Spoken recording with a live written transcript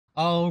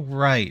All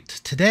right,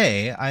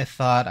 today I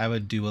thought I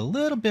would do a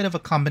little bit of a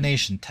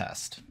combination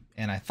test,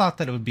 and I thought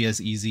that it would be as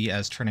easy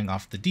as turning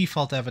off the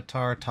default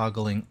avatar,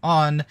 toggling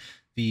on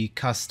the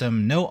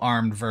custom no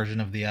armed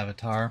version of the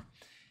avatar,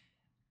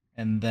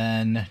 and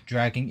then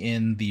dragging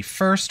in the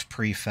first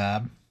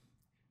prefab,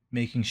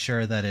 making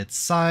sure that it's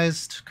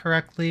sized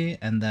correctly,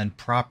 and then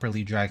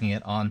properly dragging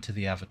it onto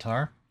the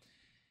avatar.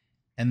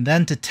 And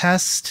then to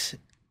test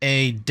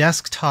a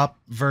desktop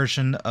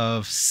version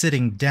of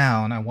sitting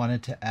down, I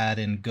wanted to add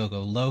in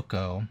Gogo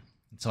Loco.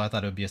 So I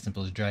thought it would be as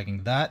simple as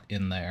dragging that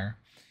in there.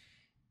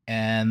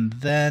 And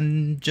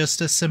then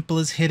just as simple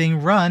as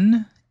hitting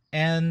run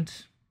and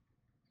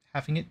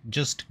having it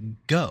just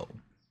go.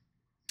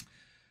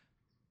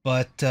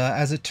 But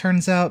as it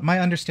turns out, my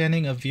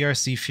understanding of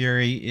VRC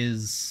Fury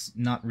is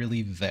not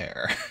really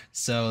there.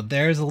 So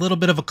there's a little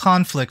bit of a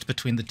conflict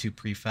between the two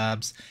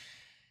prefabs.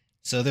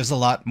 So there's a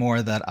lot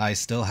more that I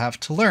still have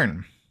to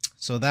learn.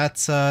 So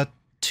that's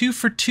 2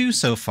 for 2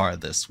 so far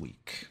this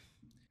week.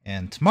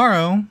 And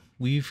tomorrow,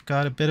 we've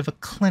got a bit of a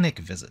clinic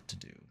visit to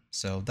do.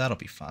 So that'll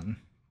be fun.